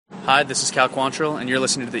Hi, this is Cal Quantrill, and you're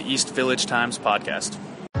listening to the East Village Times podcast.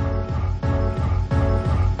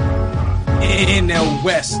 NL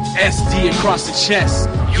West, SD across the chest.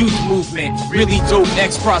 Youth movement, really dope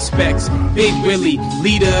ex-prospects. Big Willie,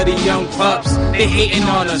 leader of the young pups. They hating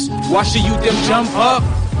on us, watch the youth them jump up.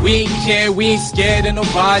 We ain't care, we ain't scared of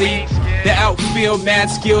nobody. The outfield,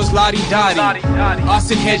 mad skills, lottie-dottie.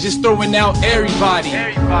 Austin Hedges throwing out everybody.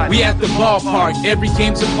 We at the ballpark, every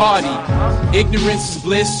game's a party. Ignorance is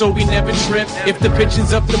bliss, so we never trip. If the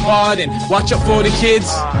pitching's up the bar, then watch out for the kids.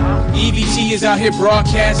 EVT is out here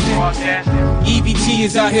broadcasting. EVT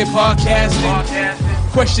is out here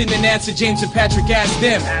podcasting. Question and answer, James and Patrick ask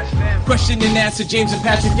them. Question and answer, James and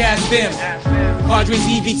Patrick ask them. Padres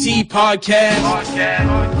EVT podcast.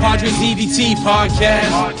 Padres EVT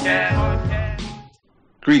podcast.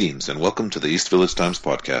 Greetings and welcome to the East Village Times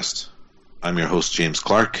podcast. I'm your host, James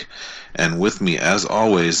Clark, and with me, as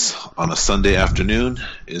always, on a Sunday afternoon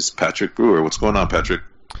is Patrick Brewer. What's going on, Patrick?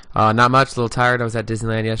 Not much. A little tired. I was at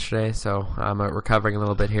Disneyland yesterday, so I'm recovering a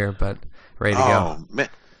little bit here, but ready to go.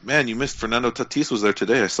 Man, you missed Fernando Tatis was there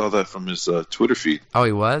today. I saw that from his Twitter feed. Oh,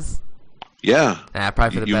 he was? Yeah. Probably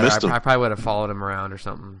for the better. Missed him. I probably would have followed him around or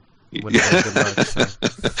something. You would have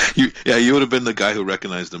been the guy who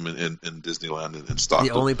recognized him in Disneyland and stalked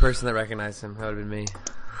him. The only person that recognized him. That would have been me.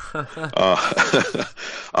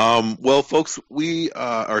 Well, folks, we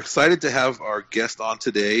are excited to have our guest on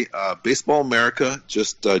today. Baseball America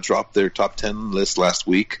just dropped their top 10 list last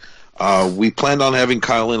week. We planned on having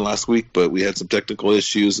Kyle in last week, but we had some technical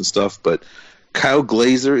issues and stuff. But Kyle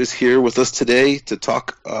Glaser is here with us today to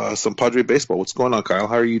talk some Padre baseball. What's going on, Kyle?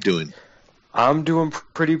 How are you doing? I'm doing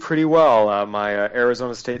pretty well. My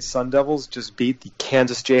Arizona State Sun Devils just beat the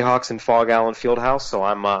Kansas Jayhawks in Fog Allen Fieldhouse, so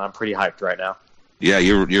I'm pretty hyped right now. Yeah,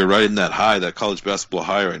 you're right in that high, that college basketball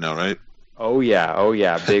high right now, right? Oh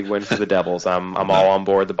yeah, big win for the Devils. I'm all on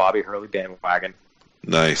board the Bobby Hurley bandwagon.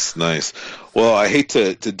 Nice. Well, I hate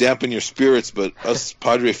to dampen your spirits, but us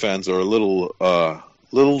Padre fans are a little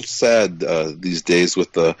sad these days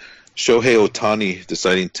with the Shohei Ohtani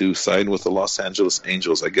deciding to sign with the Los Angeles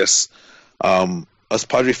Angels. I guess us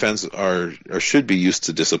Padre fans should be used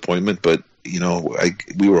to disappointment, but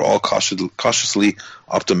we were all cautiously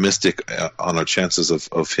optimistic on our chances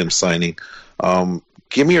of him signing.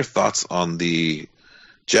 Give me your thoughts on the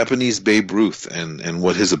Japanese Babe Ruth and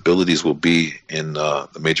what his abilities will be in the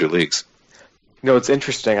major leagues. It's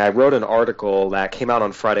interesting. I wrote an article that came out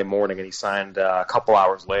on Friday morning, and he signed a couple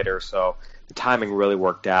hours later, so the timing really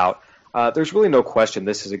worked out. There's really no question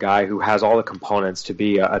this is a guy who has all the components to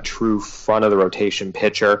be a true front-of-the-rotation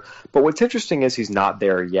pitcher. But what's interesting is he's not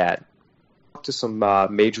there yet. I talked to some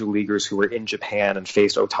major leaguers who were in Japan and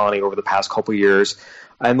faced Ohtani over the past couple years,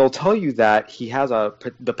 and they'll tell you that he has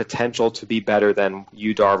the potential to be better than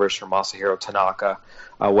Yu Darvish or Masahiro Tanaka,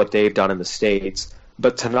 what they've done in the States.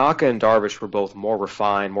 But Tanaka and Darvish were both more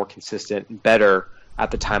refined, more consistent, better at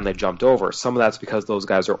the time they jumped over. Some of that's because those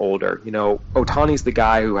guys are older. Ohtani's the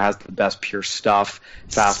guy who has the best pure stuff,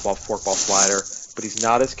 fastball, forkball, slider, but he's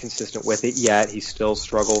not as consistent with it yet. He still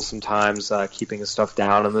struggles sometimes keeping his stuff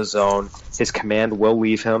down in the zone. His command will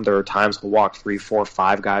leave him. There are times he'll walk 3, 4,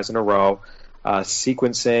 5 guys in a row.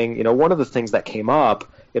 Sequencing, one of the things that came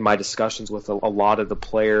up in my discussions with a lot of the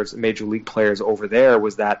players, major league players over there,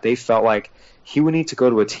 was that they felt like he would need to go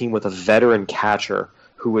to a team with a veteran catcher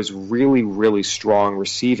who was really, really strong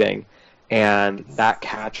receiving, and that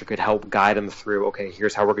catcher could help guide him through, okay,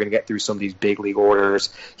 here's how we're going to get through some of these big league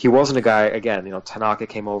orders. He wasn't a guy, again, Tanaka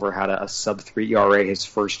came over, had a sub-3 ERA his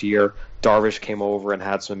first year. Darvish came over and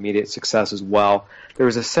had some immediate success as well. There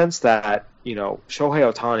was a sense that, Shohei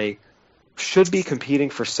Ohtani should be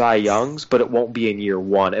competing for Cy Youngs, but it won't be in year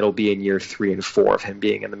 1. It'll be in year 3 and 4 of him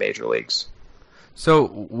being in the major leagues. So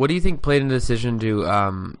what do you think played in the decision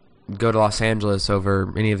to go to Los Angeles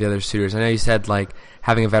over any of the other suitors? I know you said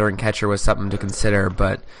having a veteran catcher was something to consider,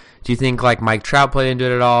 but do you think Mike Trout played into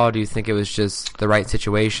it at all? Do you think it was just the right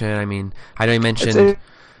situation? I mean, I know he mentioned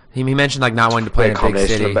not wanting to play in a big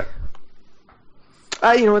city.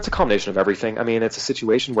 It's a combination of everything. I mean, it's a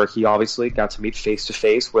situation where he obviously got to meet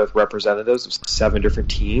face-to-face with representatives of 7 different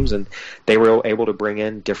teams, and they were able to bring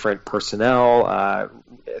in different personnel.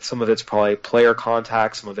 Some of it's probably player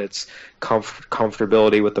contact, some of it's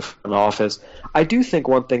comfortability with the front office. I do think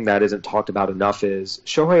one thing that isn't talked about enough is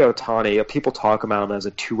Shohei Ohtani. People talk about him as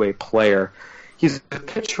a two-way player. He's a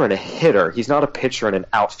pitcher and a hitter. He's not a pitcher and an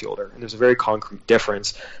outfielder, and there's a very concrete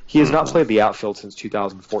difference. He has not played the outfield since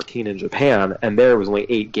 2014 in Japan, and there was only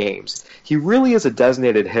 8 games. He really is a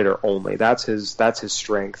designated hitter only. That's his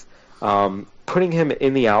strength. Putting him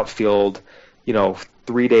in the outfield,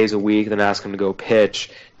 3 days a week, then ask him to go pitch,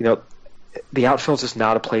 the outfield's just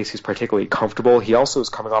not a place he's particularly comfortable. He also is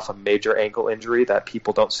coming off a major ankle injury that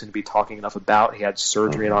people don't seem to be talking enough about. He had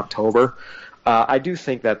surgery in October. I do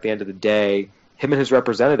think that at the end of the day, him and his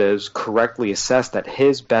representatives correctly assessed that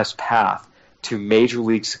his best path to major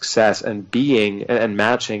league success and being and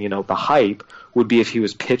matching, the hype would be if he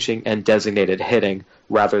was pitching and designated hitting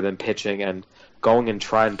rather than pitching and going and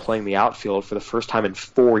trying playing the outfield for the first time in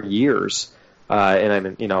 4 years. And I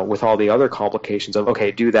mean, with all the other complications of,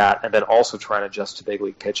 okay, do that, and then also try and adjust to big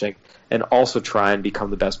league pitching, and also try and become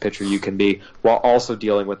the best pitcher you can be, while also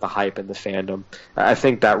dealing with the hype and the fandom. I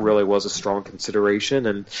think that really was a strong consideration,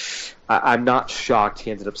 and I'm not shocked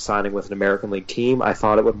he ended up signing with an American League team. I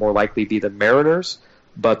thought it would more likely be the Mariners,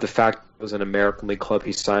 but the fact it was an American League club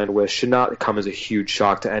he signed with should not come as a huge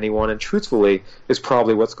shock to anyone, and truthfully, is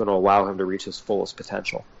probably what's going to allow him to reach his fullest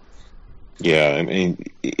potential. Yeah, I mean,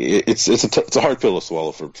 it's a hard pill to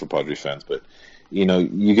swallow for Padre fans, but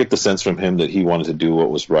you get the sense from him that he wanted to do what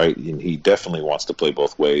was right, and he definitely wants to play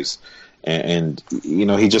both ways. And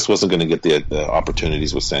he just wasn't going to get the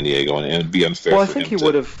opportunities with San Diego, and it'd be unfair. Well, I think he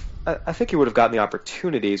would have gotten the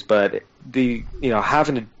opportunities, but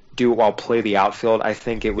having to do it while play the outfield, I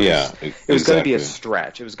think it was it was going to be a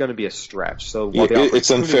stretch. It was going to be a stretch. So while the opportunity it's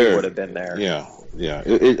unfair. Would have been there. Yeah.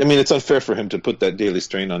 I mean, it's unfair for him to put that daily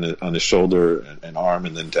strain on his shoulder and arm,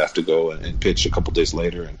 and then to have to go and pitch a couple days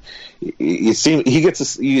later. And you get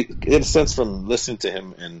a sense from listening to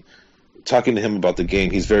him and talking to him about the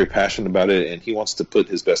game. He's very passionate about it, and he wants to put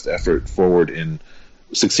his best effort forward in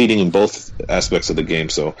succeeding in both aspects of the game.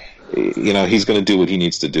 So, he's going to do what he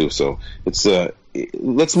needs to do. So it's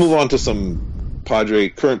let's move on to some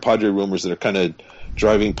current Padre rumors that are kind of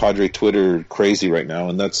driving Padre Twitter crazy right now,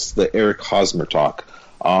 and that's the Eric Hosmer talk.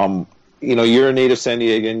 You're a native San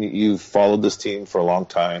Diegan. You've followed this team for a long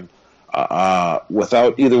time.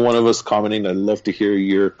 Without either one of us commenting, I'd love to hear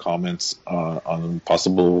your comments on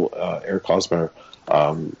possible Eric Hosmer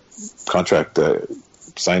contract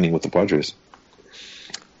signing with the Padres.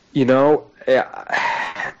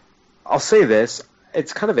 I'll say this.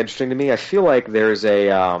 It's kind of interesting to me. I feel like there's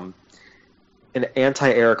an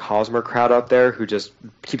anti-Eric Hosmer crowd out there who just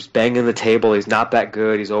keeps banging the table. He's not that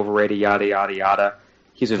good. He's overrated, yada, yada, yada.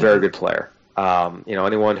 He's a very good player.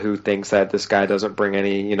 Anyone who thinks that this guy doesn't bring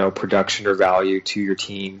any, production or value to your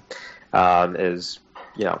team is,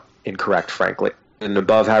 incorrect, frankly. An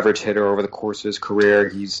above-average hitter over the course of his career.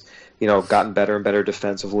 He's, gotten better and better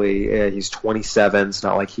defensively. He's 27. It's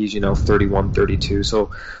not like he's, 31, 32.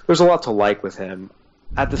 So there's a lot to like with him.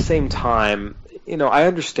 At the same time, I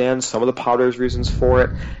understand some of the Padres' reasons for it.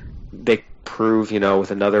 They prove,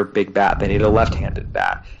 with another big bat, they need a left-handed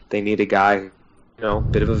bat. They need a guy,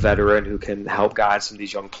 bit of a veteran who can help guide some of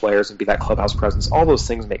these young players and be that clubhouse presence. All those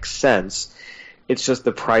things make sense. It's just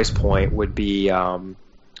the price point would be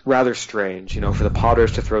rather strange, for the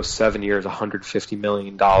Padres to throw 7 years, $150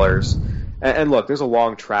 million. And look, there's a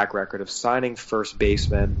long track record of signing first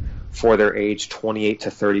basemen for their age 28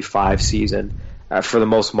 to 35 season. For the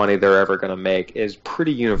most money they're ever going to make is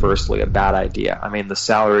pretty universally a bad idea. I mean, the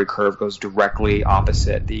salary curve goes directly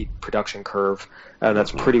opposite the production curve, and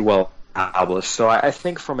that's pretty well established. So I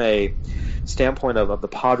think from a standpoint of the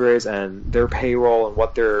Padres and their payroll and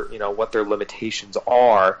what their limitations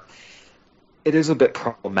are, it is a bit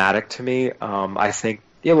problematic to me. I think,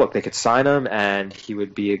 look, they could sign him, and he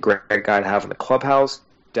would be a great guy to have in the clubhouse.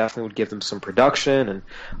 Definitely would give them some production and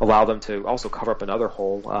allow them to also cover up another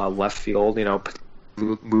hole, left field,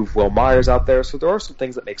 move Will Myers out there. So there are some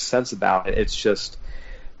things that make sense about it. It's just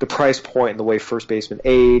the price point and the way first basemen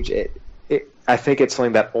age. I think it's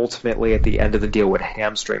something that ultimately at the end of the deal would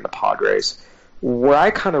hamstring the Padres. Where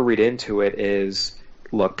I kind of read into it is,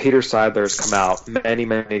 look, Peter Seidler has come out many,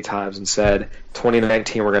 many times and said,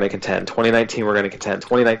 2019 we're going to contend, 2019 we're going to contend,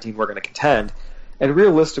 2019 we're going to contend. And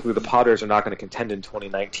realistically, the Padres are not going to contend in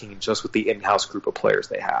 2019 just with the in-house group of players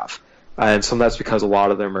they have. And some of that's because a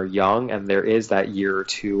lot of them are young, and there is that year or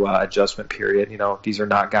two adjustment period. These are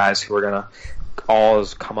not guys who are going to all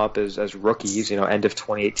come up as rookies, end of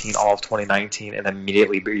 2018, all of 2019, and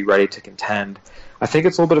immediately be ready to contend. I think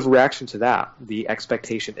it's a little bit of a reaction to that. The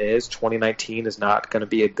expectation is 2019 is not going to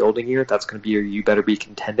be a building year. That's going to be you better be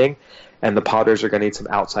contending. And the Padres are going to need some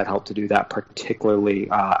outside help to do that,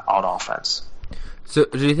 particularly on offense. So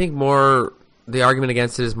do you think the argument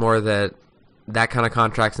against it is more that kind of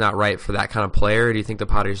contract's not right for that kind of player? Or do you think the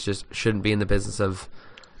Padres just shouldn't be in the business of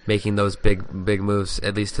making those big moves,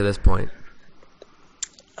 at least to this point?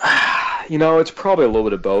 It's probably a little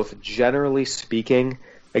bit of both. Generally speaking,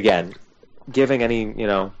 again, giving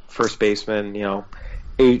any, first baseman,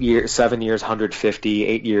 7 years, 150,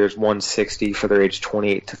 8 years, 160 for their age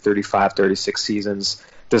 28 to 35, 36 seasons,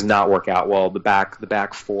 does not work out well. The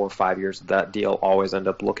back 4 or 5 years of that deal always end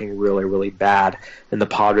up looking really, really bad, and the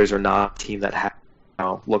Padres are not a team that has.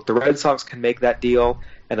 Look, the Red Sox can make that deal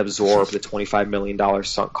and absorb the $25 million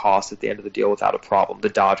sunk cost at the end of the deal without a problem. The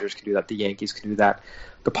Dodgers can do that. The Yankees can do that.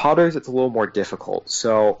 The Padres, it's a little more difficult.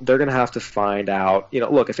 So they're going to have to find out.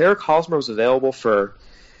 Look, if Eric Hosmer was available for,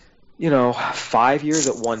 5 years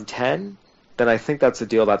at 110, then I think that's a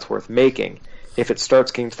deal that's worth making. If it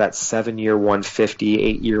starts getting to that 7-year 150,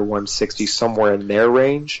 8-year 160, somewhere in their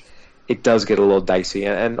range, it does get a little dicey.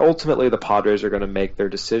 And ultimately, the Padres are going to make their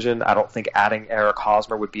decision. I don't think adding Eric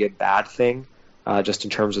Hosmer would be a bad thing, just in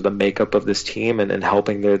terms of the makeup of this team and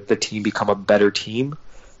helping the team become a better team.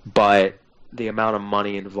 But the amount of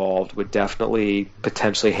money involved would definitely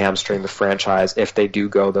potentially hamstring the franchise if they do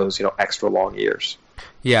go those extra long years.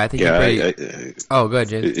 Yeah, I think. Oh, good,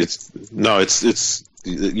 James. It's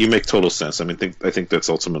you make total sense. I mean, I think that's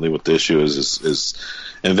ultimately what the issue is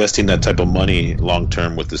investing that type of money long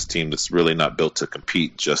term with this team that's really not built to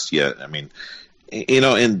compete just yet. I mean,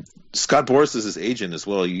 and Scott Boras is his agent as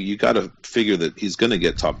well. You got to figure that he's going to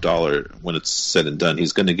get top dollar when it's said and done.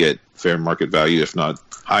 He's going to get fair market value, if not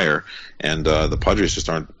higher. And the Padres just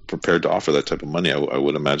aren't prepared to offer that type of money, I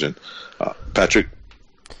would imagine. Patrick?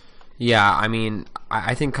 Yeah, I mean,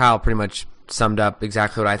 I think Kyle pretty much summed up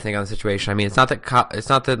exactly what I think on the situation. I mean, it's not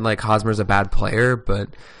that like Hosmer's a bad player, but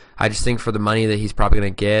I just think for the money that he's probably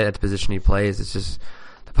going to get at the position he plays, it's just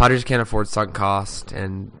the Padres can't afford sunk cost,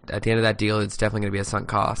 and at the end of that deal, it's definitely going to be a sunk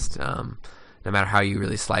cost, no matter how you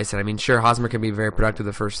really slice it. I mean, sure, Hosmer can be very productive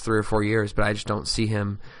the first 3 or 4 years, but I just don't see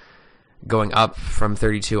him going up from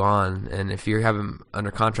 32 on, and if you have him under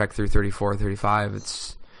contract through 34 or 35,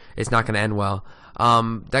 it's not going to end well.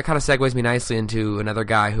 That kind of segues me nicely into another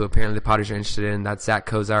guy who apparently the Padres are interested in. That's Zach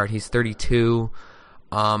Cozart. He's 32.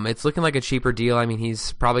 It's looking like a cheaper deal. I mean,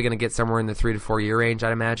 he's probably going to get somewhere in the 3 to 4 year range,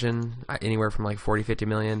 I'd imagine, anywhere from like 40, 50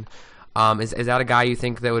 million. Is that a guy you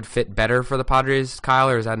think that would fit better for the Padres, Kyle,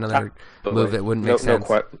 or is that another move that wouldn't make sense?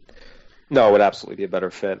 No, it would absolutely be a better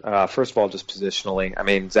fit. First of all, just positionally. I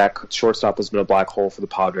mean, Zach, shortstop, has been a black hole for the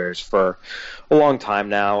Padres for a long time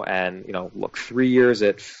now. And, look, 3 years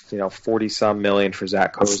at, 40-some million for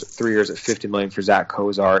Zach Cozart, 3 years at $50 million for Zach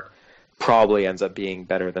Cozart probably ends up being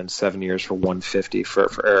better than 7 years for $150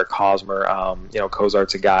 for Eric Hosmer.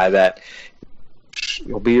 Cozart's a guy that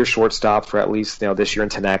will be your shortstop for at least, this year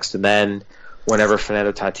into next. And then whenever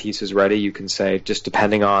Fernando Tatis is ready, you can say, just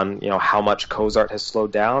depending on how much Cozart has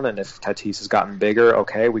slowed down, and if Tatis has gotten bigger,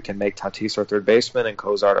 okay, we can make Tatis our third baseman and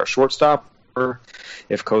Cozart our shortstop. Or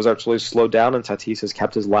if Cozart's really slowed down and Tatis has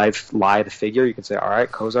kept his lithe figure, you can say, all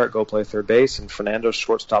right, Cozart, go play third base, and Fernando's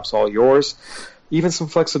shortstop's all yours. Even some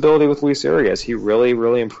flexibility with Luis Arias. He really,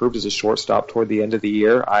 really improved as a shortstop toward the end of the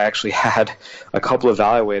year. I actually had a couple of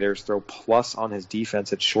evaluators throw plus on his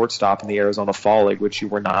defense at shortstop in the Arizona Fall League, which you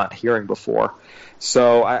were not hearing before.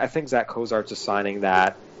 So I think Zach Cozart's a signing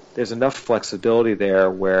that there's enough flexibility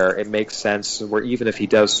there where it makes sense, where even if he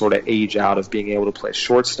does sort of age out of being able to play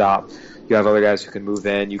shortstop, you have other guys who can move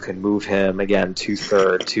in. You can move him, again, to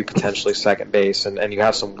third, to potentially second base, and you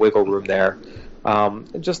have some wiggle room there.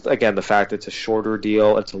 Just, again, the fact that it's a shorter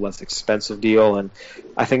deal, it's a less expensive deal, and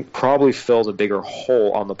I think probably fills a bigger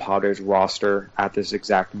hole on the Padres roster at this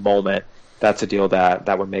exact moment. That's a deal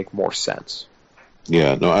that would make more sense.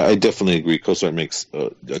 Yeah, no, I definitely agree. Cozart makes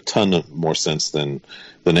a ton of more sense than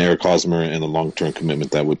Eric Hosmer and the long-term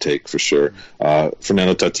commitment that would take, for sure.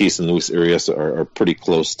 Fernando Tatis and Luis Arias are pretty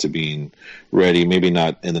close to being ready. Maybe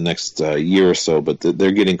not in the next year or so, but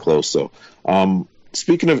they're getting close. So,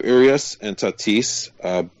 speaking of Arias and Tatis,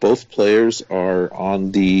 both players are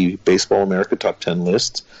on the Baseball America Top 10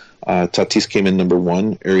 list. Tatis came in number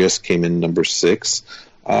 1. Arias came in number 6.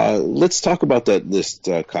 Let's talk about that list,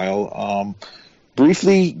 Kyle.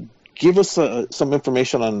 Briefly, give us some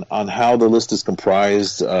information on how the list is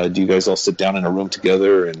comprised. Do you guys all sit down in a room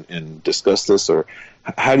together and discuss this, or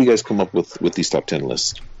how do you guys come up with these top 10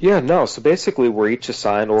 lists? Yeah, no. So basically, we're each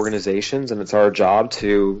assigned organizations, and it's our job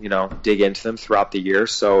to dig into them throughout the year.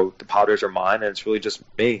 So the Padres are mine, and it's really just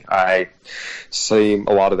me. I see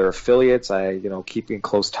a lot of their affiliates. I keep in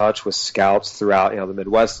close touch with scouts throughout the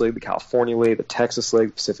Midwest League, the California League, the Texas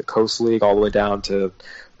League, Pacific Coast League, all the way down to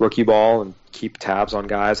rookie ball, and keep tabs on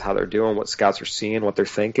guys, how they're doing, what scouts are seeing, what they're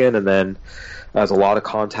thinking, and then has a lot of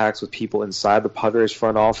contacts with people inside the Padres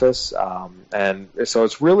front office, and so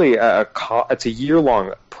it's really it's a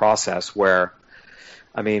year-long process where,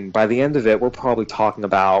 I mean, by the end of it, we're probably talking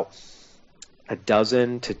about a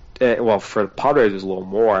dozen to for the Padres, it's a little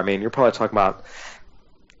more. I mean, you're probably talking about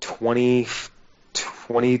 20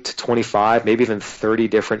 20 to 25, maybe even 30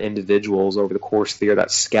 different individuals over the course of the year.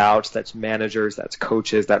 That's scouts, that's managers, that's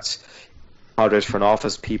coaches, that's Padres front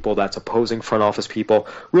office people, that's opposing front office people,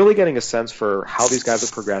 really getting a sense for how these guys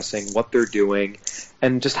are progressing, what they're doing,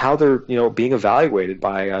 and just how they're being evaluated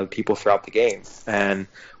by people throughout the game. And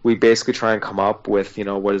we basically try and come up with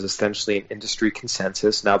what is essentially an industry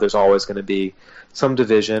consensus. Now there's always going to be some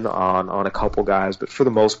division on a couple guys, but for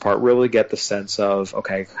the most part, really get the sense of,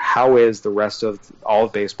 okay, how is the rest of all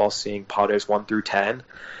of baseball seeing Padres 1 through 10,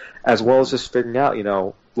 as well as just figuring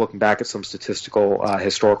out, looking back at some statistical,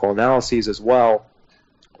 historical analyses as well,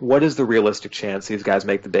 what is the realistic chance these guys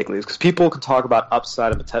make the big leagues? Because people can talk about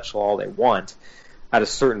upside and potential all they want. At a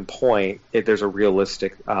certain point, if there's a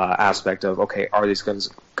realistic aspect of, okay, are these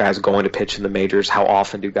guys going to pitch in the majors? How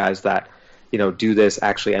often do guys that do this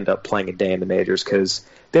actually end up playing a day in the majors? Because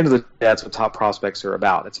at the end of the day, that's what top prospects are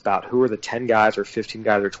about. It's about who are the 10 guys or 15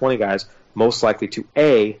 guys or 20 guys most likely to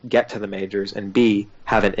A, get to the majors, and B,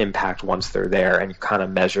 have an impact once they're there, and you kind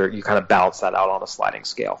of balance that out on a sliding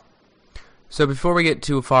scale. So before we get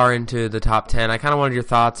too far into the top 10, I kind of wanted your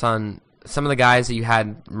thoughts on some of the guys that you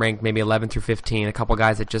had ranked maybe 11 through 15, a couple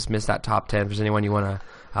guys that just missed that top 10. If there's anyone you want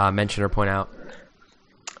to mention or point out.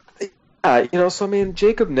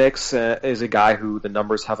 Jacob Nix is a guy who the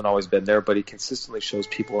numbers haven't always been there, but he consistently shows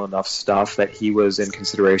people enough stuff that he was in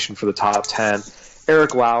consideration for the top 10.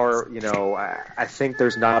 Eric Lauer, I think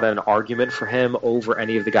there's not an argument for him over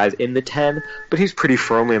any of the guys in the 10, but he's pretty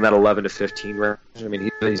firmly in that 11 to 15 range. I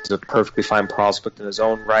mean, he's a perfectly fine prospect in his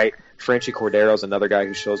own right. Franchy Cordero is another guy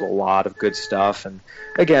who shows a lot of good stuff. And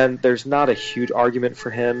again, there's not a huge argument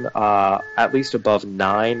for him. At least above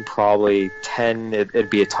 9, probably 10,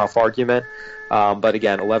 it'd be a tough argument. But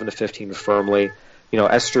again, 11 to 15 firmly.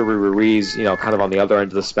 Esteury Ruiz, kind of on the other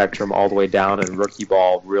end of the spectrum all the way down, and rookie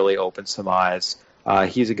ball really opened some eyes.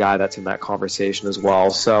 He's a guy that's in that conversation as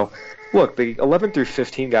well. So, look, the 11 through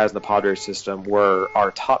 15 guys in the Padres system were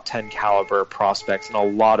our top 10 caliber prospects in a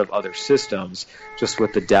lot of other systems. Just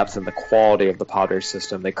with the depth and the quality of the Padres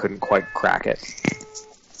system, they couldn't quite crack it.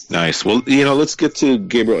 Nice. Well, let's get to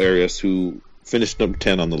Gabriel Arias, who finished number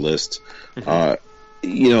 10 on the list. Mm-hmm.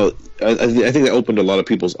 I think that opened a lot of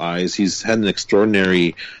people's eyes. He's had an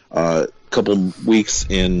extraordinary couple weeks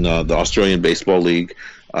in the Australian Baseball League.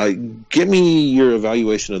 Give me your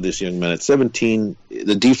evaluation of this young man. At 17,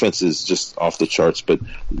 the defense is just off the charts, but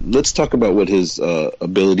let's talk about what his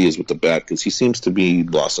ability is with the bat, because he seems to be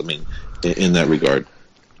blossoming in that regard.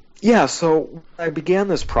 Yeah, so when I began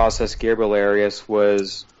this process, Gabriel Arias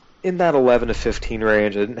was in that 11 to 15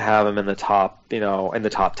 range. I didn't have him in the top, in the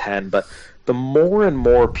top 10, but the more and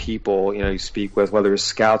more people, you speak with, whether it's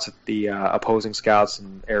scouts at the opposing scouts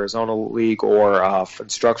in Arizona League or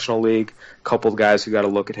instructional league, a couple of guys who got to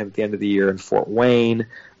look at him at the end of the year in Fort Wayne,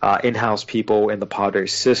 in-house people in the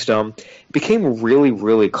Padres system, it became really,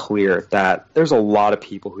 really clear that there's a lot of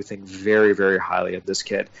people who think very, very highly of this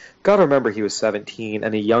kid. Got to remember, he was 17,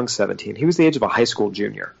 and a young 17. He was the age of a high school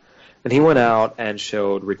junior. And he went out and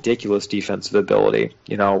showed ridiculous defensive ability,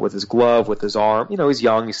 with his glove, with his arm. He's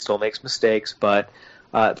young, he still makes mistakes, but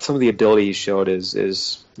some of the ability he showed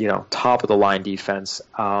is top of the line defense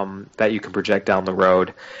that you can project down the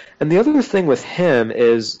road. And the other thing with him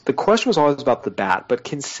is the question was always about the bat, but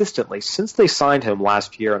consistently, since they signed him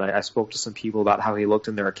last year, and I spoke to some people about how he looked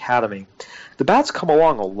in their academy, the bat's come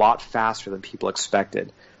along a lot faster than people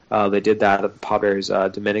expected. They did that at the Padres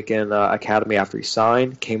Dominican Academy after he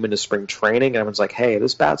signed, came into spring training, and everyone's like, hey,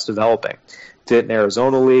 this bat's developing. Did it in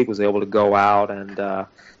Arizona League, was able to go out and,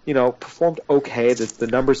 performed okay. The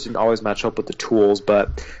numbers didn't always match up with the tools,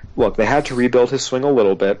 but look, they had to rebuild his swing a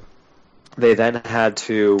little bit. They then had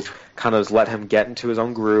to kind of let him get into his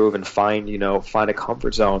own groove and find a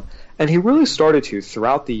comfort zone. And he really started to.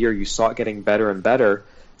 Throughout the year, you saw it getting better and better.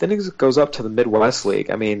 Then it goes up to the Midwest League.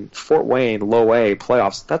 I mean, Fort Wayne, low A,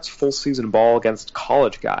 playoffs, that's full season ball against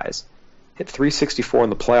college guys. Hit 364 in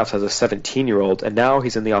the playoffs as a 17-year-old, and now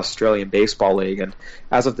he's in the Australian Baseball League. And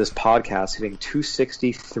as of this podcast, hitting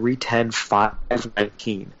 260, 310,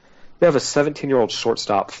 519. They have a 17-year-old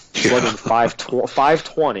shortstop slugging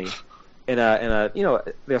 520 in a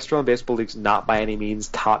the Australian Baseball League's not by any means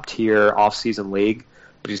top-tier off-season league,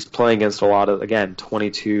 but he's playing against a lot of, again,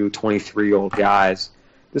 22, 23-year-old guys.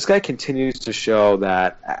 This guy continues to show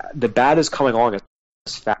that the bat is coming along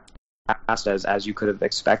as fast as you could have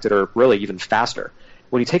expected, or really even faster.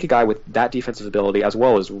 When you take a guy with that defensive ability, as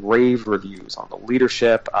well as rave reviews on the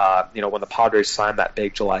leadership, when the Padres signed that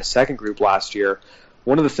big July 2nd group last year,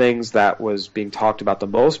 one of the things that was being talked about the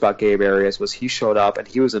most about Gabe Arias was he showed up and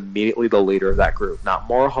he was immediately the leader of that group. Not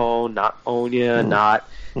Morhone, not Onya, not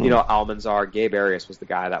Almanzar, Gabe Arias was the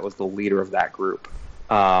guy that was the leader of that group.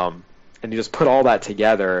 And you just put all that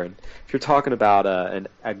together, and if you're talking about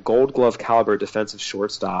a Gold Glove caliber defensive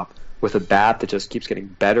shortstop with a bat that just keeps getting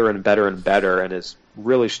better and better and better and is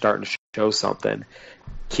really starting to show something,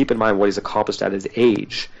 keep in mind what he's accomplished at his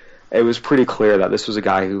age. It was pretty clear that this was a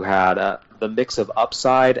guy who had the mix of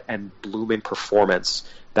upside and blooming performance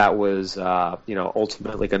that was,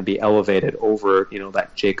 ultimately going to be elevated over,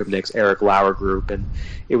 that Jacob Nix, Eric Lauer group. And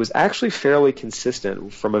it was actually fairly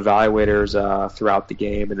consistent from evaluators throughout the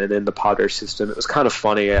game and then in the Padres system. It was kind of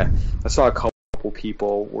funny. I saw a couple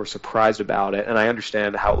people were surprised about it, and I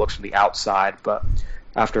understand how it looks from the outside, but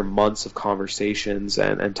after months of conversations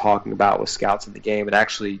and talking about with scouts in the game, it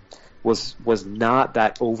actually was not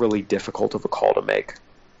that overly difficult of a call to make.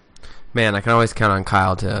 Man, I can always count on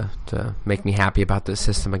Kyle to make me happy about this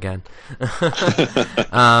system again.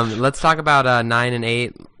 Let's talk about 9 and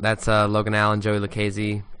 8. That's Logan Allen, Joey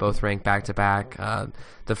Lucchesi, both ranked back-to-back.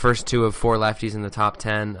 The first two of 4 lefties in the top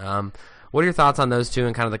 10. What are your thoughts on those two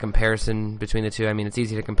and kind of the comparison between the two? I mean, it's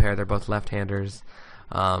easy to compare. They're both left-handers.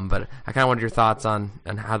 But I kind of wanted your thoughts on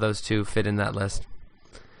how those two fit in that list.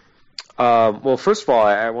 Well, first of all,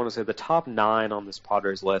 I want to say the top 9 on this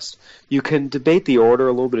Padres list, you can debate the order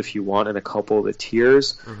a little bit if you want in a couple of the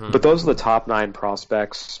tiers, but those are the top 9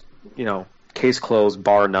 prospects, case closed,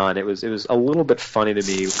 bar none. It was a little bit funny to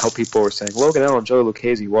me how people were saying, Logan Allen, Joey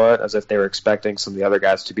Lucchesi, what? As if they were expecting some of the other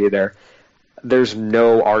guys to be there. There's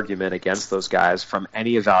no argument against those guys from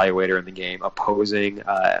any evaluator in the game, opposing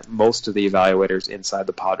most of the evaluators inside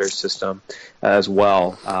the Padres system as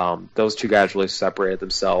well. Those two guys really separated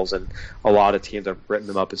themselves, and a lot of teams have written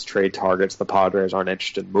them up as trade targets. The Padres aren't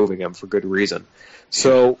interested in moving them for good reason.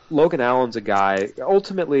 So Logan Allen's a guy.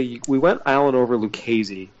 Ultimately, we went Allen over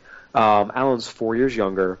Lucchesi. Allen's 4 years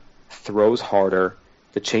younger, throws harder,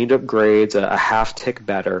 the changeup grades a half tick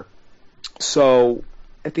better. So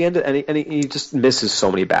at the end, and he just misses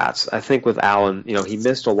so many bats. I think with Allen, he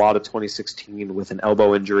missed a lot of 2016 with an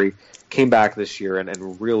elbow injury, came back this year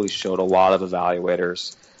and really showed a lot of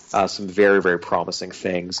evaluators some very, very promising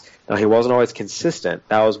things. Now, he wasn't always consistent.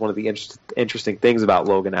 That was one of the interesting things about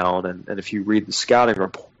Logan Allen, and if you read the scouting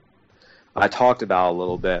report I talked about a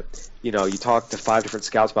little bit, you talk to 5 different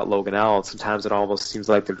scouts about Logan Allen, sometimes it almost seems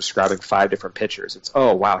like they're describing 5 different pitchers. It's,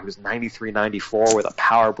 oh, wow, he was 93, 94 with a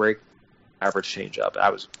power break, average changeup.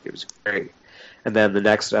 It was great. And then the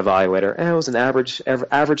next evaluator, it was an average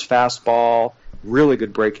fastball, really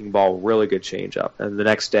good breaking ball, really good changeup. And the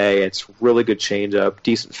next day, it's really good changeup,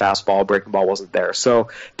 decent fastball, breaking ball wasn't there. So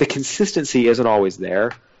the consistency isn't always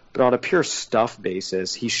there, but on a pure stuff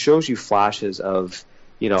basis, he shows you flashes of,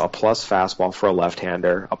 a plus fastball for a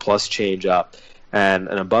left-hander, a plus changeup, and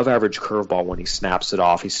an above-average curveball when he snaps it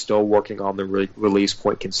off. He's still working on the release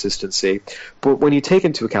point consistency. But when you take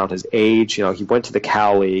into account his age, he went to the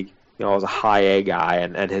Cal League, as a high A guy,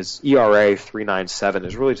 and his ERA 3.97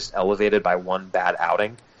 is really just elevated by one bad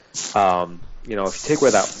outing. If you take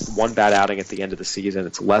away that one bad outing at the end of the season,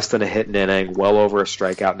 it's less than a hit an inning, well over a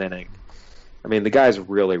strikeout an inning. I mean, the guy's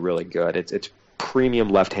really, really good. It's premium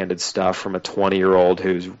left-handed stuff from a 20-year-old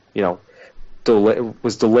who's,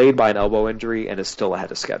 was delayed by an elbow injury and is still ahead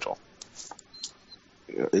of schedule.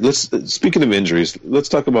 Speaking of injuries, let's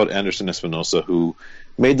talk about Anderson Espinosa, who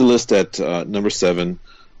made the list at number 7.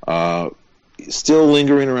 Still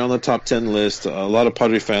lingering around the top 10 list. A lot of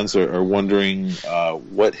Padre fans are wondering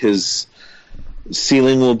what his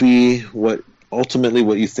ceiling will be, what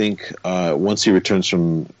you think once he returns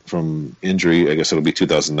from injury. I guess it'll be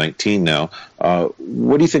 2019 now.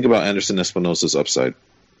 What do you think about Anderson Espinosa's upside?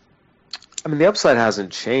 I mean, the upside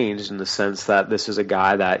hasn't changed in the sense that this is a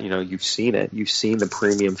guy that, you've seen it. You've seen the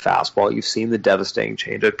premium fastball. You've seen the devastating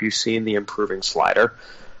changeup. You've seen the improving slider.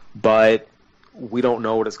 But we don't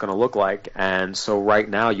know what it's going to look like. And so right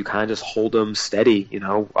now you kind of just hold him steady.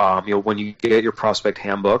 When you get your prospect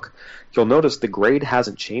handbook, you'll notice the grade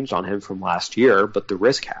hasn't changed on him from last year, but the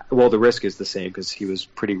risk the risk is the same because he was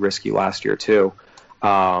pretty risky last year too.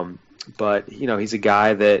 But he's a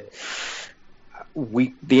guy that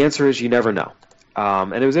the answer is you never know.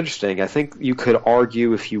 And it was interesting. I think you could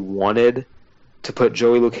argue if you wanted to put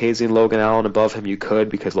Joey Lucchesi and Logan Allen above him, you could,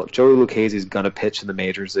 because look, Joey Lucchesi is going to pitch in the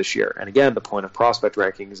majors this year. And again, the point of prospect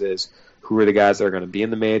rankings is who are the guys that are going to be in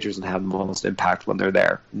the majors and have the most impact when they're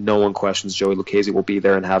there. No one questions Joey Lucchesi will be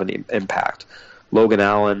there and have an impact. Logan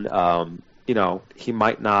Allen, he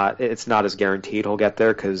might not. It's not as guaranteed he'll get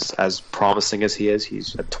there because as promising as he is,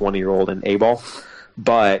 he's a 20-year-old in A-ball.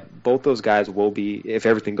 But both those guys will be, if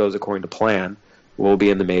everything goes according to plan, will be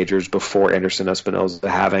in the majors before Anderson Espinoza,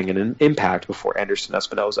 having an impact before Anderson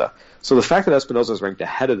Espinoza. So the fact that Espinoza is ranked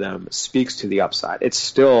ahead of them speaks to the upside. It's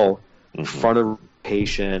still front of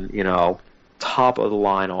rotation, top of the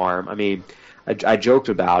line arm. I mean, I joked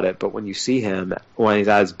about it, but when you see him when he's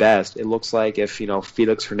at his best, it looks like if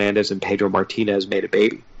Felix Hernandez and Pedro Martinez made a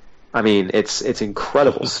baby. I mean, it's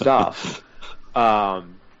incredible stuff.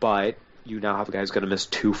 But you now have a guy who's going to miss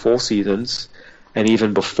 2 full seasons, and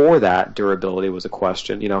even before that, durability was a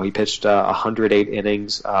question. He pitched 108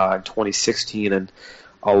 innings in 2016, and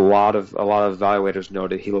a lot of evaluators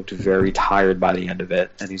noted he looked very tired by the end of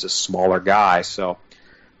it, and he's a smaller guy, so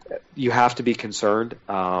you have to be concerned.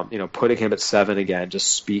 Putting him at 7 again just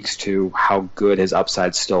speaks to how good his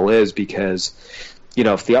upside still is, because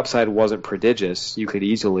if the upside wasn't prodigious, you could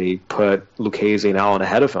easily put Lucchesi and Allen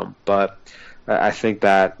ahead of him. But I think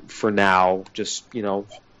that for now, just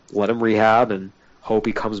let him rehab and hope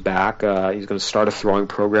he comes back. He's going to start a throwing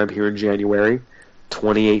program here in January.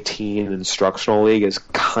 2018 instructional league is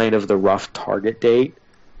kind of the rough target date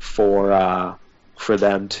for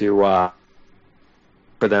them to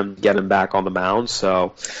get him back on the mound.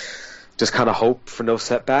 So just kind of hope for no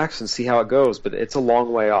setbacks and see how it goes. But it's a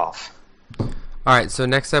long way off. All right, so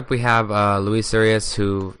next up we have Luis Urias,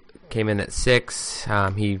 who came in at 6.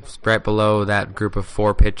 He's right below that group of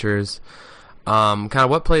 4 pitchers. Kind of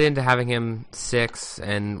what played into having him 6,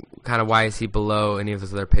 and kind of why is he below any of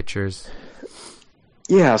those other pitchers?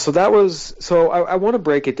 Yeah, so I want to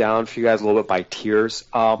break it down for you guys a little bit by tiers.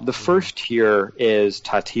 The first tier is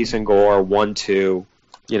Tatis and Gore, 1, 2.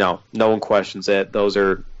 No one questions it. Those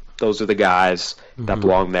are the guys that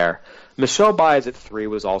belong there. Michel Baez at 3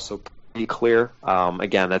 was also pretty clear.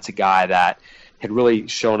 Again, that's a guy that had really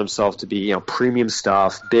shown himself to be premium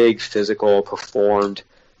stuff, big, physical, performed.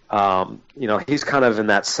 He's kind of in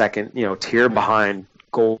that second tier behind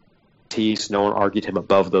Gold, Tatis. No one argued him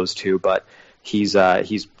above those 2, but he's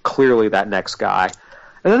clearly that next guy.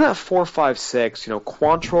 And then that 4, 5, 6,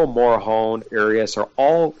 Quantrill, Morejon, Urias are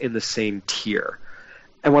all in the same tier.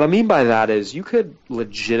 And what I mean by that is you could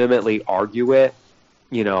legitimately argue it,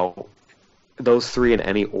 those 3 in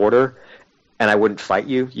any order, and I wouldn't fight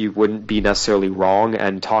you. You wouldn't be necessarily wrong.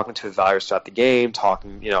 And talking to evaluators throughout the game,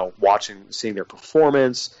 seeing their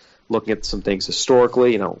performance, looking at some things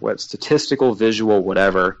historically, what statistical, visual,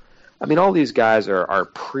 whatever. I mean, all these guys are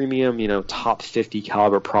premium, top 50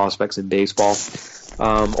 caliber prospects in baseball.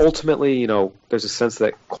 Ultimately, there's a sense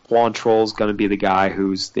that Quantrill is going to be the guy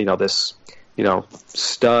who's, this,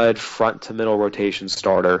 stud front to middle rotation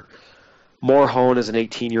starter. Morejon is an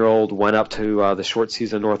 18-year-old, went up to the short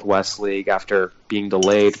season Northwest League after being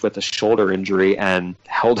delayed with a shoulder injury and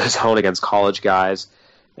held his own against college guys.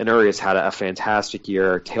 And Urias had a fantastic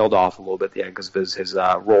year, tailed off a little bit at the end because of his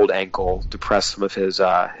rolled ankle, depressed some of his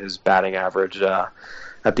batting average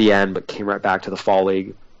at the end, but came right back to the fall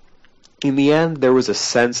league. In the end, there was a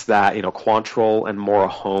sense that Quantrill and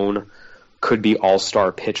Morejon could be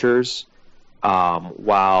all-star pitchers,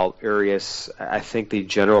 while Urias, I think the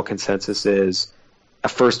general consensus is a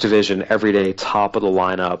first division, everyday, top of the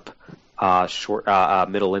lineup,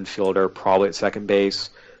 middle infielder, probably at second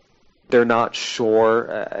base. They're not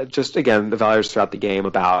sure. Just again, the values throughout the game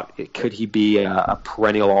about could he be a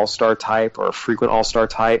perennial all-star type or a frequent all-star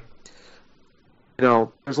type. There's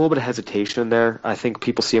a little bit of hesitation there. I think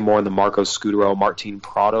people see him more in the Marco Scudero, Martin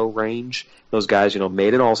Prado range. Those guys,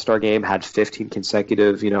 made an all-star game, had 15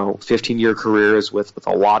 consecutive, 15-year careers with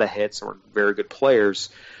a lot of hits and were very good players,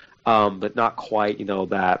 but not quite,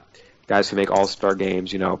 that guys who make all-star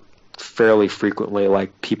games, fairly frequently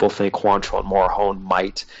like people think Quantrill and Morejon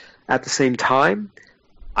might. At the same time,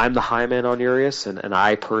 I'm the high man on Urias, and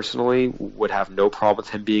I personally would have no problem with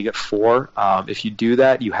him being at 4. If you do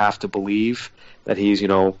that, you have to believe that he's,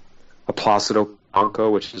 a Placido Blanco,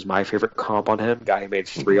 which is my favorite comp on him, guy who made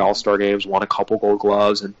 3 All-Star games, won a couple Gold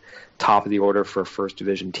Gloves, and top of the order for a first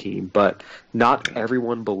division team. But not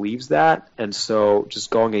everyone believes that, and so just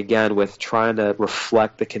going again with trying to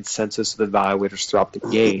reflect the consensus of the evaluators throughout the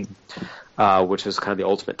game, which is kind of the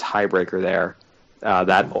ultimate tiebreaker there.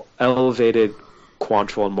 That elevated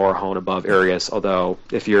Quantrill and Morejon above Urias, although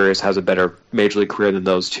if Urias has a better major league career than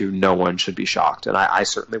those 2, no one should be shocked, and I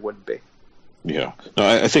certainly wouldn't be. Yeah, no,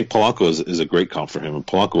 I think Polanco is a great comp for him, and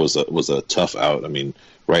Polanco was a tough out. I mean,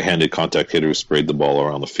 right-handed contact hitter who sprayed the ball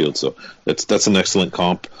around the field, so that's an excellent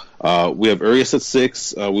comp. We have Urias at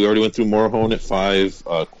 6. We already went through Morejon at 5,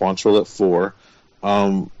 Quantrill at 4.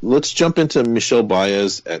 Let's jump into Michel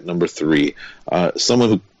Baez at number 3. Someone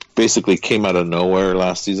who basically came out of nowhere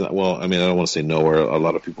last season. Well, I mean, I don't want to say nowhere. A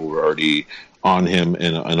lot of people were already on him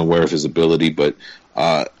and aware of his ability, but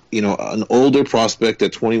an older prospect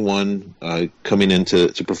at 21, coming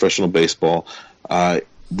into professional baseball. The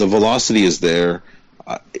velocity is there.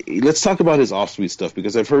 Let's talk about his off-speed stuff,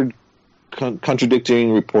 because I've heard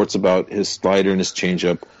contradicting reports about his slider and his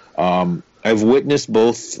changeup. I've witnessed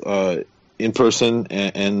both in person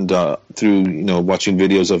and through watching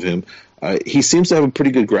videos of him. He seems to have a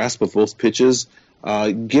pretty good grasp of both pitches.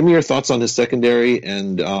 Give me your thoughts on his secondary,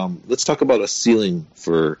 and let's talk about a ceiling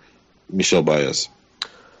for Michel Baez.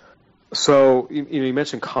 So you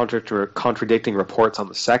mentioned contradicting reports on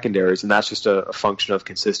the secondaries, and that's just a function of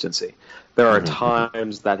consistency. There are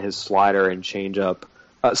times that his slider and changeup,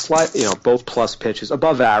 both plus pitches,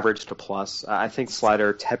 above average to plus. I think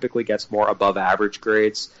slider typically gets more above average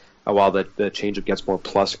grades, while the changeup gets more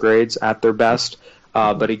plus grades at their best.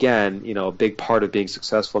 But again, a big part of being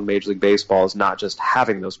successful in Major League Baseball is not just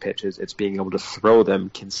having those pitches, it's being able to throw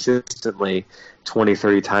them consistently 20,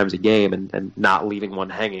 30 times a game and not leaving one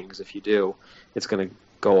hanging, because if you do, it's going to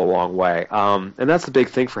go a long way. And that's the big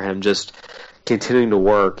thing for him, just continuing to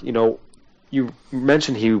work. You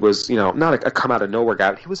mentioned he was, not a come-out-of-nowhere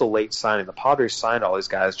guy, but he was a late signing. The Padres signed all these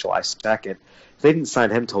guys July 2nd. They didn't sign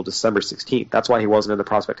him until December 16th. That's why he wasn't in the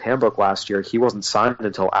prospect handbook last year. He wasn't signed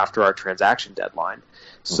until after our transaction deadline.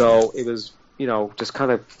 So it was, just kind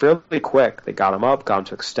of fairly quick. They got him up, got him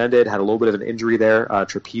to extended, had a little bit of an injury there,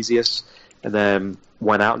 trapezius, and then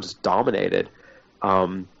went out and just dominated.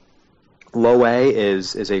 Low A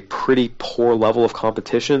is a pretty poor level of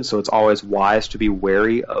competition, so it's always wise to be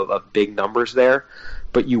wary of big numbers there.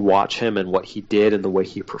 But you watch him and what he did and the way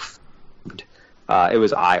he performed. It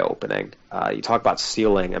was eye-opening. You talk about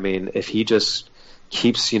ceiling. I mean, if he just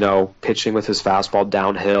keeps, pitching with his fastball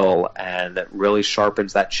downhill and really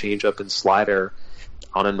sharpens that changeup and slider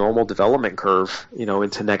on a normal development curve,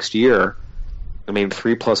 into next year,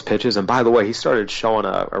 3+ pitches. And by the way, he started showing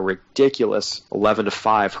a ridiculous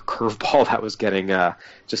 11-5 curveball that was getting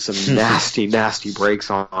just some nasty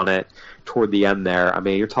breaks on it toward the end there.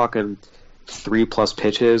 You're talking 3+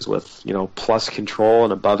 pitches with plus control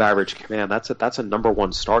and above average command. That's a number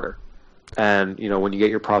one starter. And when you get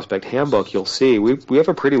your prospect handbook, you'll see we have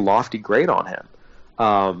a pretty lofty grade on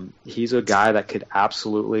him. He's a guy that could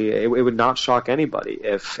absolutely, it would not shock anybody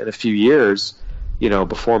if in a few years,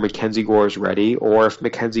 before Mackenzie Gore is ready, or if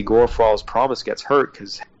Mackenzie Gore, for all his promise, gets hurt,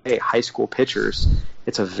 because hey, high school pitchers,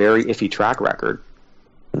 it's a very iffy track record.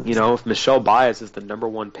 If Michel Baez is the number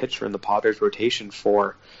one pitcher in the Padres rotation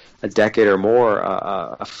for a decade or more,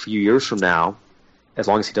 a few years from now, as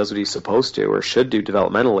long as he does what he's supposed to or should do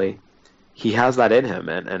developmentally, he has that in him.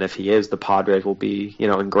 And if he is, the Padres will be,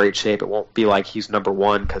 in great shape. It won't be like he's number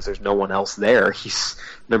one because there's no one else there. He's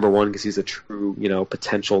number one because he's a true,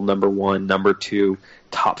 potential number one, number two,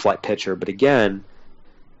 top flight pitcher. But again,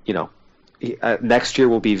 next year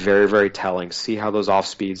will be very, very telling. See how those off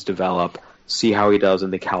speeds develop. See how he does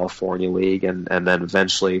in the California League, and then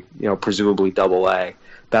eventually, presumably Double-A.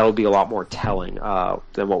 That'll be a lot more telling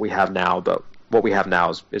than what we have now. But what we have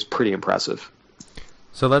now is pretty impressive.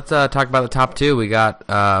 So let's talk about the top two. We got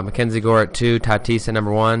Mackenzie Gore at 2, Tatis at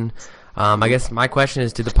number 1. I guess my question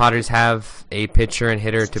is, do the Padres have a pitcher and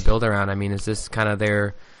hitter to build around? Is this kind of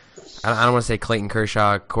their, I don't want to say Clayton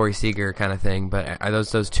Kershaw, Corey Seager kind of thing, but are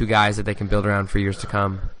those two guys that they can build around for years to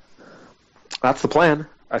come? That's the plan.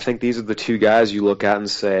 I think these are the two guys you look at and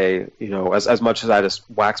say, as much as I just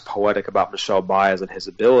wax poetic about Michel Baez and his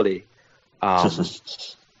ability,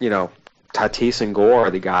 Tatis and Gore are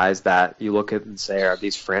the guys that you look at and say, are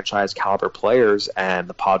these franchise caliber players? And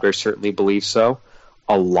the Padres certainly believe so.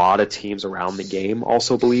 A lot of teams around the game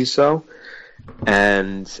also believe so.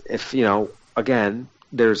 And if, again,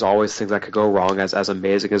 there's always things that could go wrong. As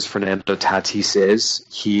amazing as Fernando Tatis is,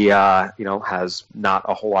 he, has not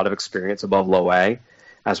a whole lot of experience above low A.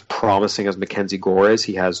 As promising as Mackenzie Gore is,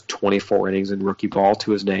 he has 24 innings in rookie ball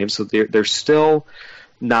to his name. So they're still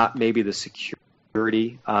not maybe the security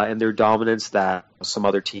in their dominance that some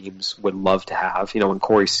other teams would love to have. When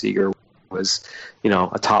Corey Seager was,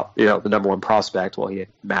 a top, the number one prospect, well, he had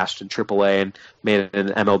mashed in AAA and made an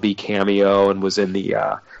MLB cameo and was in the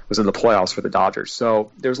playoffs for the Dodgers.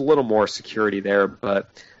 So there's a little more security there, but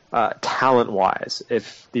talent-wise,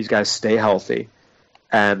 if these guys stay healthy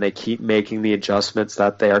and they keep making the adjustments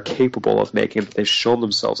that they are capable of making, that they've shown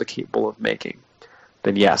themselves are capable of making,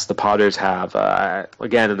 then yes, the Padres have,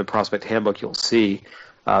 again, in the prospect handbook, you'll see,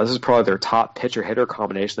 this is probably their top pitcher-hitter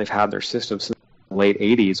combination they've had in their system since the late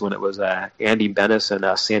 80s when it was Andy Benes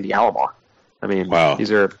and Sandy Alomar. Wow.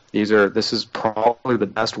 This is probably the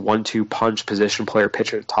best 1-2 punch position player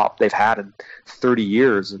pitcher top they've had in 30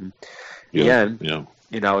 years. And again,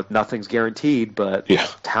 nothing's guaranteed, but Yeah.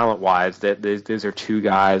 talent-wise, these are two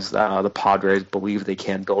guys the Padres believe they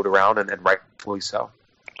can build around, and rightfully so.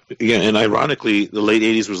 Yeah, and ironically, the late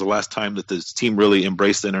 80s was the last time that this team really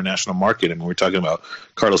embraced the international market. I mean, we're talking about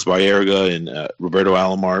Carlos Baerga and Roberto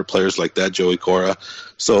Alomar, players like that, Joey Cora.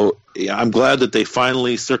 So yeah, I'm glad that they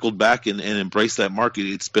finally circled back and embraced that market.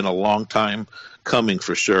 It's been a long time coming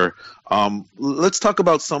for sure. Let's talk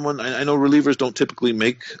about someone. I know relievers don't typically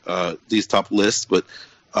make these top lists, but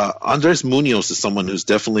Andres Munoz is someone who's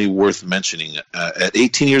definitely worth mentioning. At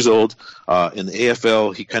 18 years old, in the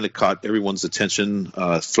AFL, he kind of caught everyone's attention,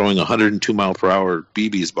 throwing 102-mile-per-hour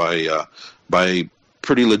BBs by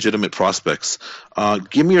pretty legitimate prospects.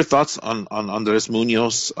 Give me your thoughts on Andres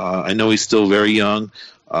Munoz. I know he's still very young,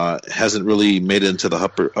 hasn't really made it into the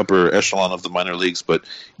upper echelon of the minor leagues, but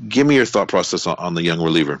give me your thought process on the young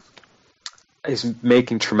reliever. He's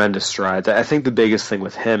making tremendous strides. I think the biggest thing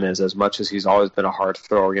with him is, as much as he's always been a hard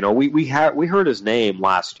thrower, we heard his name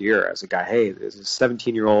last year as a guy. Hey, there's a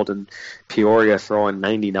 17-year-old in Peoria throwing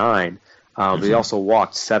 99. But he also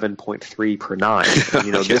walked 7.3 per nine.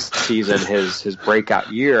 And, this season, his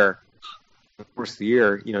breakout year, course of the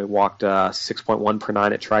year, he walked 6.1 per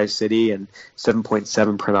nine at Tri-City and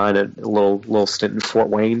 7.7 per nine at a little stint in Fort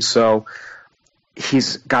Wayne. So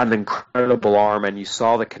he's got an incredible arm, and you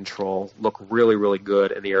saw the control look really, really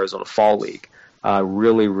good in the Arizona Fall League.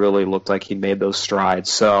 Really, really looked like he made those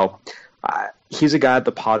strides. So he's a guy that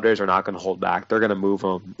the Padres are not going to hold back. They're going to move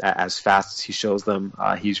him as fast as he shows them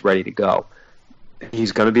he's ready to go.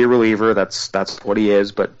 He's going to be a reliever. That's what he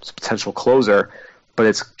is, but it's a potential closer. But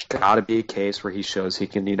it's got to be a case where he shows he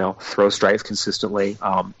can, throw strikes consistently.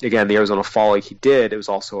 Again, the Arizona Fall League, it was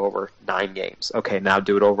also over 9 games. Okay, now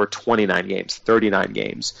do it over 29 games, 39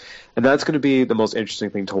 games. And that's going to be the most interesting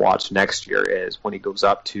thing to watch next year is when he goes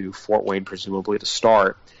up to Fort Wayne, presumably to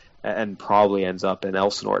start, and probably ends up in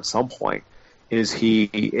Elsinore at some point. Is he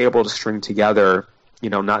able to string together,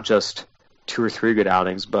 not just 2 or 3 good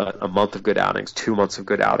outings, but a month of good outings, 2 months of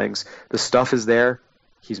good outings? The stuff is there.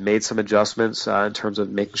 He's made some adjustments in terms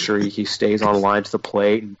of making sure he stays on line to the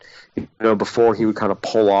plate. And, before he would kind of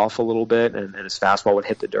pull off a little bit and his fastball would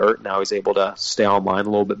hit the dirt. Now he's able to stay on line a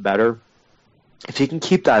little bit better. If he can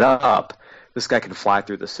keep that up, this guy can fly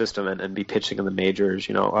through the system and be pitching in the majors.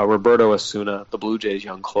 Roberto Osuna, the Blue Jays'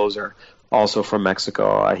 young closer, also from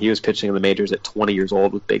Mexico. He was pitching in the majors at 20 years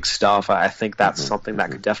old with big stuff. I think that's something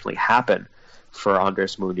that could definitely happen for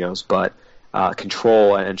Andres Munoz. But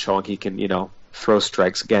control and showing he can, throw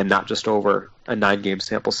strikes, again, not just over a 9-game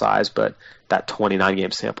sample size, but that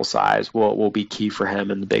 29-game sample size will be key for him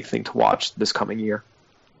and the big thing to watch this coming year.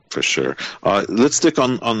 For sure. Let's stick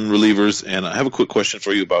on relievers, and I have a quick question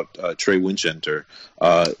for you about Trey Winchester.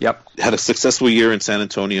 Yep. Had a successful year in San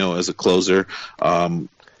Antonio as a closer.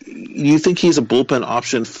 You think he's a bullpen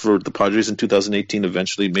option for the Padres in 2018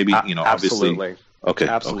 eventually? Maybe, absolutely. Obviously. Okay.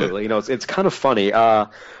 Absolutely. Okay. It's kind of funny.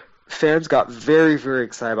 Fans got very, very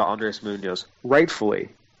excited about Andres Munoz, rightfully.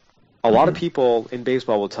 A lot of people in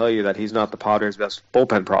baseball will tell you that he's not the Padres' best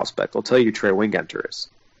bullpen prospect. They'll tell you Trey Winchester is.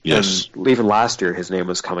 Yes. And even last year, his name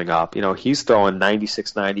was coming up. He's throwing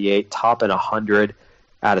 96, 98, top in 100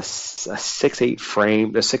 at a 6'8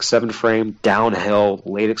 frame, a 6'7 frame, downhill,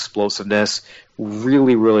 late explosiveness.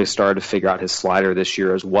 Really, really started to figure out his slider this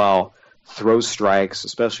year as well. Throws strikes,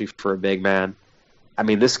 especially for a big man. I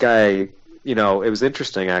mean, this guy, it was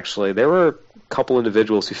interesting, actually. There were a couple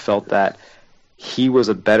individuals who felt that he was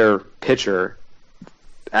a better pitcher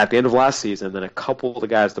at the end of last season than a couple of the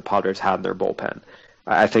guys the Padres had in their bullpen.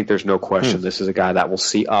 I think there's no question this is a guy that will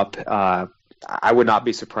see up. I would not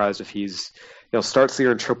be surprised if he's, starts the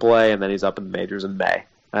year in AAA and then he's up in the majors in May.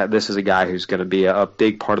 This is a guy who's going to be a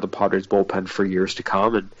big part of the Padres bullpen for years to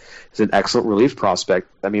come, and is an excellent relief prospect.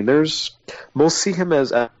 I mean, most see him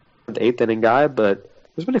as an 8th inning guy, but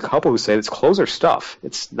there's been a couple who say it's closer stuff.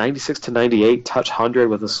 It's 96 to 98, touch 100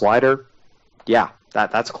 with a slider. Yeah,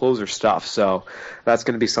 that's closer stuff. So that's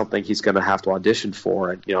going to be something he's going to have to audition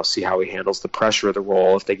for and, see how he handles the pressure of the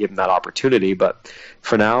role if they give him that opportunity. But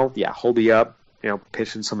for now, yeah, he'll be up,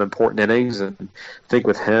 pitching some important innings. And I think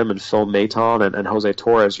with him and Phil Maton and Jose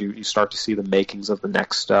Torres, you start to see the makings of the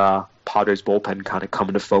next Padres bullpen kind of come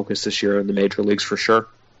into focus this year in the major leagues for sure.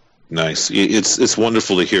 Nice. It's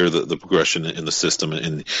wonderful to hear the progression in the system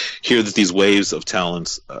and hear that these waves of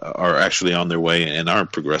talents are actually on their way and are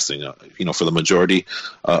progressing. For the majority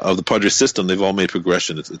of the Padres system, they've all made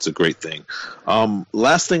progression. It's a great thing.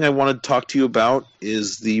 Last thing I wanted to talk to you about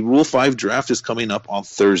is the Rule 5 draft is coming up on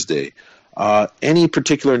Thursday. Any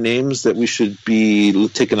particular names that we should be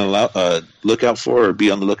taking a look out for or be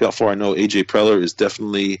on the lookout for? I know AJ Preller is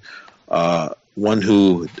definitely one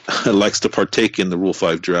who likes to partake in the Rule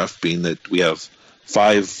 5 draft, being that we have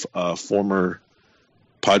 5 former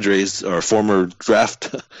Padres or former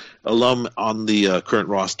draft alum on the current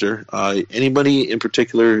roster. Anybody in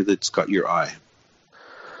particular that's caught your eye?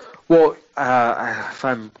 Well, if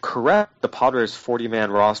I'm correct, the Padres' 40-man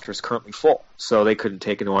roster is currently full, so they couldn't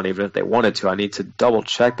take anyone even if they wanted to. I need to double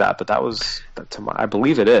check that, but I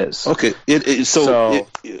believe it is. Okay, are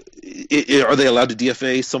they allowed to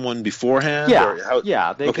DFA someone beforehand?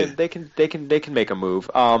 Yeah, they can make a move.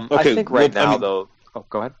 I think though. Oh,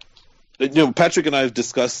 go ahead. Patrick and I have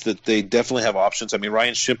discussed that they definitely have options. I mean,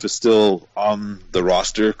 Ryan Schimpf is still on the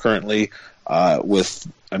roster currently.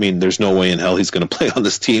 There's no way in hell he's going to play on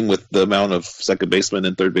this team with the amount of second baseman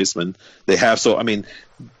and third baseman they have. So, I mean,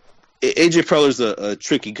 AJ Preller's a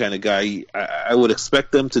tricky kind of guy. I would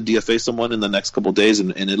expect them to DFA someone in the next couple of days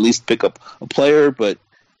and at least pick up a player. But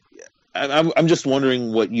I'm just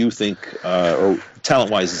wondering what you think, or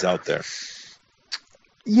talent-wise, is out there.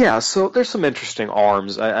 Yeah, so there's some interesting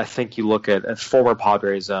arms. I think you look at former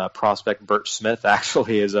Padres prospect Bert Smith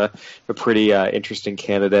actually is a pretty interesting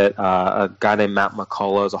candidate. A guy named Matt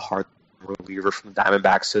McCullough is a hard reliever from the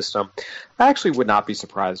Diamondback system. I actually would not be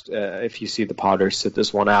surprised if you see the Padres sit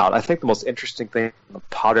this one out. I think the most interesting thing from the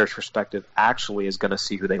Padres' perspective actually is going to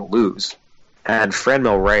see who they lose. And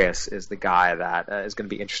Franmil Reyes is the guy that is going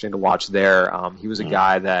to be interesting to watch there. He was a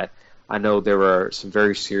guy that I know there were some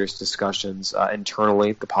very serious discussions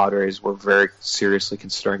internally. The Padres were very seriously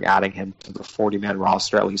considering adding him to the 40-man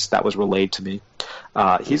roster. At least that was relayed to me.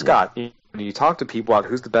 He's got, when you talk to people about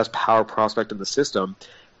who's the best power prospect in the system,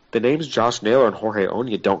 the names Josh Naylor and Jorge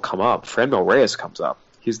Oña don't come up. Franmil Reyes comes up.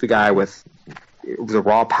 He's the guy with the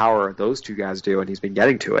raw power those two guys do, and he's been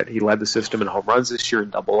getting to it. He led the system in home runs this year in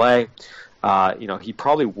Double-A. He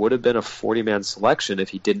probably would have been a 40-man selection if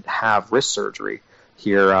he didn't have wrist surgery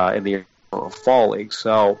here in the fall league.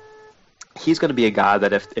 So he's going to be a guy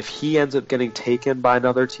that if he ends up getting taken by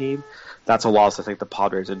another team, that's a loss. I think the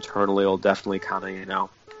Padres internally will definitely kind of,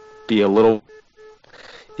 be a little,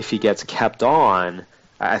 if he gets kept on,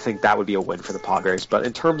 I think that would be a win for the Padres. But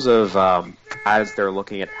in terms of as they're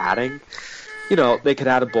looking at adding, they could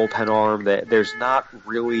add a bullpen arm. There's not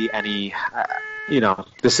really any,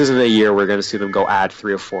 this isn't a year we're going to see them go add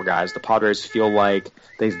 3 or 4 guys. The Padres feel like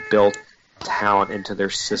they've built talent into their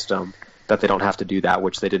system that they don't have to do that,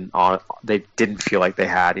 which they didn't feel like they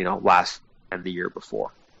had, last and the year before.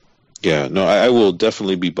 Yeah, no, I will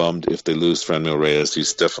definitely be bummed if they lose Franmil Reyes.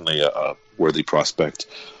 He's definitely a worthy prospect.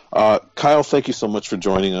 Kyle, thank you so much for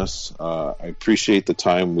joining us. I appreciate the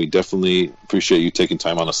time. We definitely appreciate you taking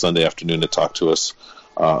time on a Sunday afternoon to talk to us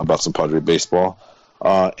about some Padre baseball.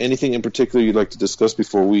 Anything in particular you'd like to discuss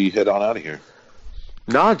before we head on out of here?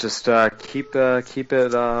 No, just keep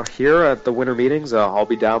it here at the winter meetings. I'll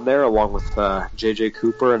be down there along with J.J.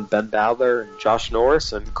 Cooper and Ben Bowler and Josh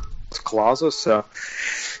Norris and Collazo. So,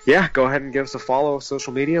 yeah, go ahead and give us a follow on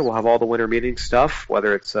social media. We'll have all the winter meeting stuff,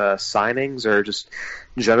 whether it's signings or just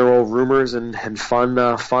general rumors and fun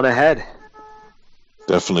ahead.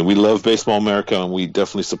 Definitely. We love Baseball America, and we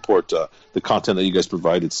definitely support the content that you guys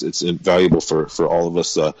provide. It's invaluable for all of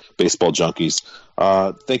us baseball junkies.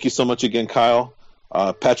 Thank you so much again, Kyle.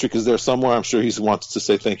 Patrick is there somewhere. I'm sure he wants to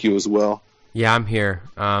say thank you as well. Yeah, I'm here.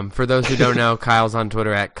 For those who don't know, Kyle's on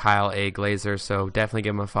Twitter at Kyle A. Glazer, so definitely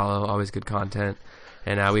give him a follow. Always good content.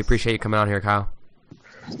 And we appreciate you coming on here, Kyle.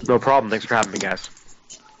 No problem. Thanks for having me, guys.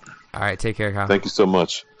 All right, take care, Kyle. Thank you so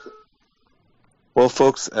much. Well,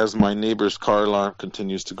 folks, as my neighbor's car alarm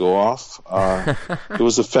continues to go off, it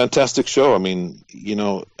was a fantastic show. I mean,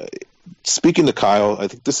 speaking to Kyle, I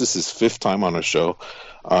think this is his 5th time on our show.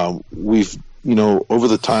 We've over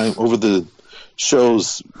the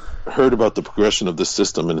shows, heard about the progression of this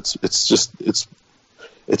system, and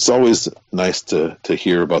it's always nice to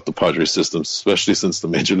hear about the Padres system, especially since the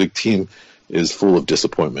major league team is full of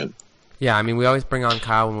disappointment. Yeah, I mean, we always bring on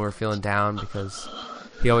Kyle when we're feeling down because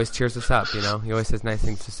he always cheers us up. He always has nice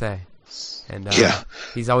things to say, and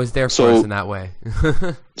he's always there for us in that way.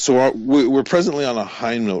 So we're presently on a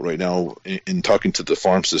high note right now in talking to the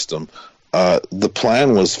farm system. The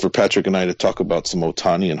plan was for Patrick and I to talk about some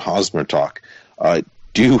Ohtani and Hosmer talk.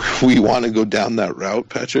 Do we want to go down that route,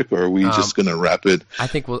 Patrick, or are we just going to wrap it? I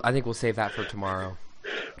think we'll save that for tomorrow.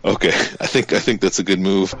 Okay, I think that's a good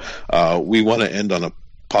move. We want to end on a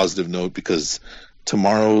positive note because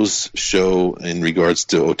tomorrow's show in regards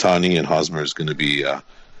to Ohtani and Hosmer is going to be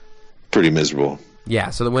pretty miserable.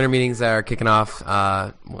 Yeah, so the winter meetings are kicking off.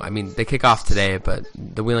 They kick off today, but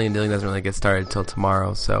the wheeling and dealing doesn't really get started until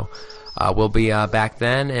tomorrow. So we'll be back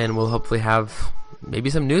then, and we'll hopefully have maybe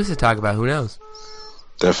some news to talk about. Who knows?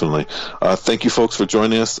 Definitely. Thank you, folks, for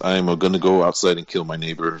joining us. I'm going to go outside and kill my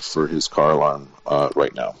neighbor for his car alarm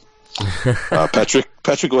right now. Patrick,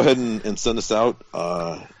 go ahead and send us out.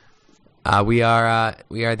 We are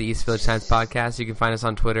the East Village Times Podcast. You can find us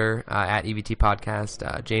on Twitter at EVT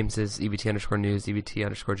Podcast. James is EVT_news,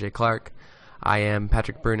 EVT_J Clark. I am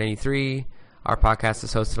Patrick Byrne 83. Our podcast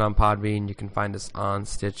is hosted on Podbean. You can find us on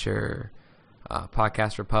Stitcher,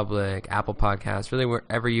 Podcast Republic, Apple Podcasts, really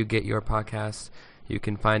wherever you get your podcasts. You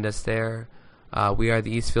can find us there. We are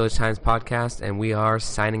the East Village Times Podcast, and we are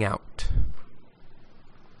signing out.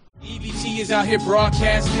 EVT is out here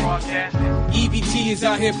broadcasting. EVT is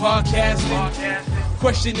out here podcasting.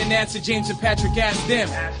 Question and answer, James and Patrick ask them.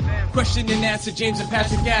 Question and answer, James and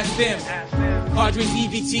Patrick ask them. Padres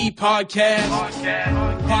EVT podcast.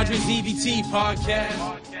 Padres EVT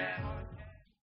podcast.